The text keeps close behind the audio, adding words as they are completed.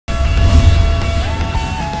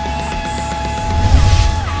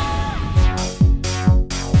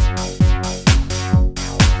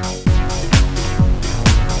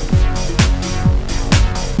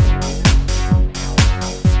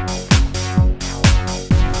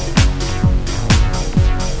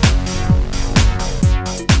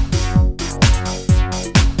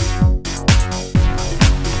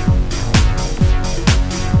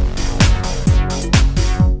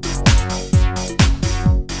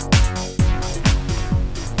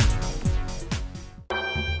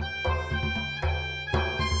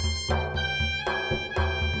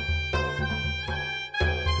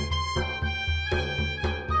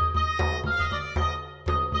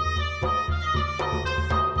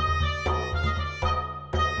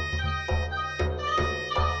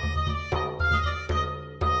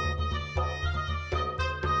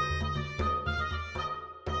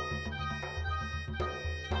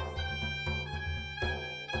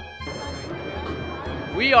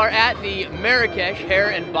We are at the Marrakesh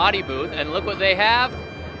hair and body booth, and look what they have.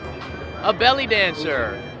 A belly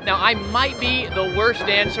dancer. Now, I might be the worst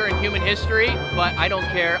dancer in human history, but I don't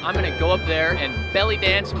care. I'm gonna go up there and belly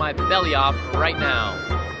dance my belly off right now.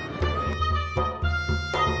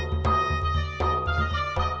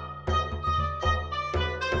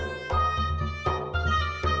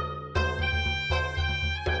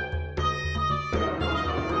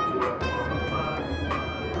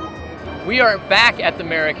 We are back at the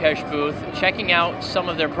Marrakesh booth checking out some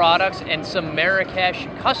of their products and some Marrakesh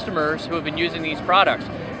customers who have been using these products.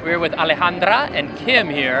 We're with Alejandra and Kim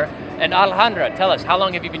here. And Alejandra, tell us, how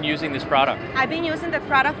long have you been using this product? I've been using the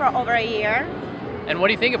product for over a year. And what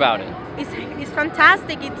do you think about it? It's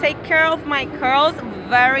fantastic. It takes care of my curls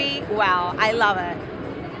very well. I love it.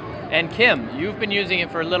 And Kim, you've been using it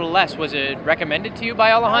for a little less. Was it recommended to you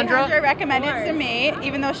by Alejandra? Alejandra recommended it to me.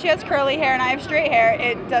 Even though she has curly hair and I have straight hair,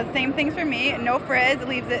 it does the same things for me. No frizz, it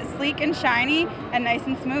leaves it sleek and shiny and nice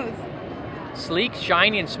and smooth. Sleek,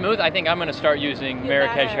 shiny, and smooth. I think I'm going to start using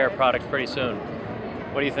Marrakesh hair products pretty soon.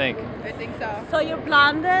 What do you think? I think so. So your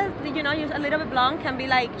blondes, you know, a little bit blonde can be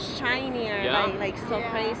like shinier, Yeah. like so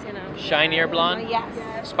crazy, you know. Shinier blonde?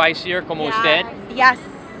 Yes. Spicier, como usted? Yes.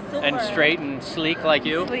 Super. And straight and sleek like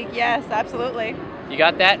you? Sleek, yes, absolutely. You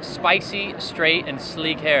got that spicy, straight, and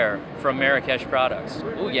sleek hair from Marrakesh products.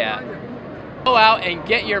 Ooh, yeah. Go out and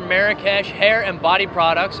get your Marrakesh hair and body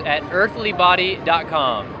products at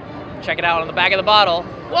earthlybody.com. Check it out on the back of the bottle.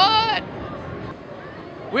 What?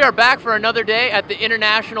 We are back for another day at the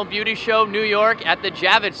International Beauty Show, New York, at the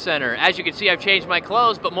Javits Center. As you can see, I've changed my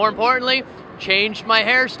clothes, but more importantly, changed my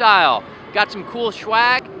hairstyle. Got some cool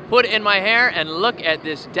swag, put it in my hair, and look at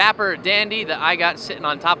this dapper dandy that I got sitting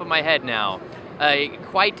on top of my head now.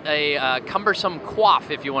 Quite a cumbersome coif,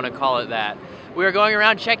 if you want to call it that. We are going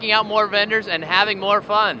around checking out more vendors and having more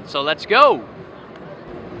fun, so let's go.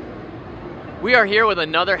 We are here with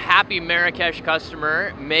another happy Marrakesh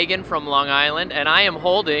customer, Megan from Long Island, and I am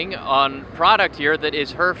holding on product here that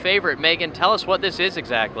is her favorite. Megan, tell us what this is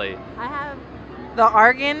exactly. I have the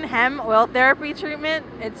argan hemp oil therapy treatment.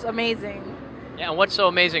 It's amazing. Yeah, and what's so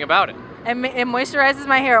amazing about it? It moisturizes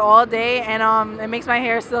my hair all day, and it makes my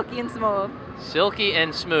hair silky and smooth. Silky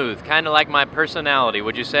and smooth, kind of like my personality,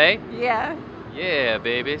 would you say? Yeah. Yeah,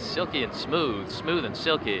 baby, silky and smooth, smooth and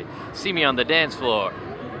silky. See me on the dance floor.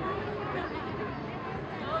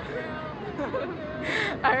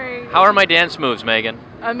 All right. How are my dance moves, Megan?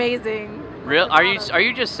 Amazing. Real? Are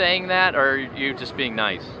you just saying that, or are you just being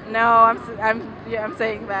nice? No, I'm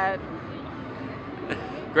saying that.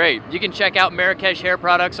 Great. You can check out Marrakesh hair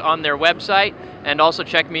products on their website, and also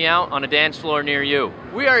check me out on a dance floor near you.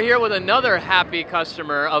 We are here with another happy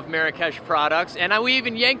customer of Marrakesh products, and we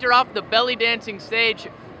even yanked her off the belly dancing stage.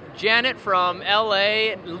 Janet from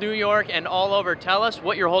LA, New York, and all over. Tell us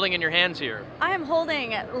what you're holding in your hands here. I am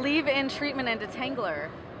holding leave-in treatment and detangler.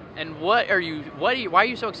 And why are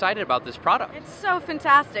you so excited about this product? It's so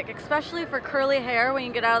fantastic, especially for curly hair when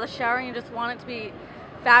you get out of the shower and you just want it to be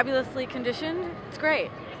fabulously conditioned. It's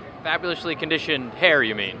great. Fabulously conditioned hair,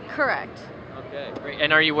 you mean? Correct. Okay, great.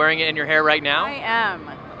 And are you wearing it in your hair right now? I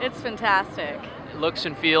am. It's fantastic. It looks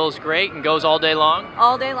and feels great and goes all day long?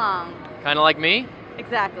 All day long. Kind of like me?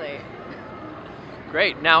 Exactly.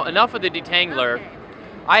 Great. Now, enough of the detangler. Okay.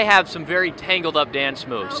 I have some very tangled up dance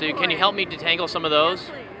moves. So can you help me detangle some of those?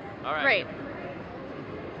 Yes, all right. Great.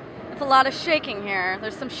 It's a lot of shaking here.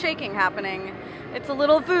 There's some shaking happening. It's a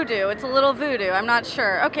little voodoo. It's a little voodoo. I'm not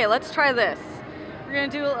sure. Okay, let's try this. We're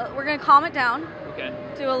gonna calm it down. Okay.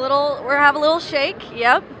 We're have a little shake.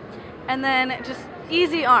 Yep. And then just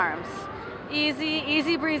easy arms.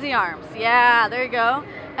 Easy breezy arms. Yeah, there you go.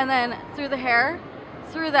 And then through the hair.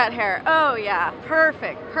 Through that hair. Oh yeah,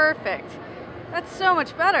 perfect. That's so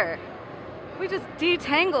much better. We just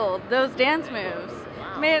detangled those dance moves.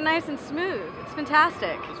 Wow. Made it nice and smooth. It's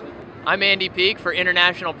fantastic. I'm Andy Peeke for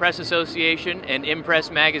International Press Association and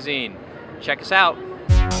Impress Magazine. Check us out.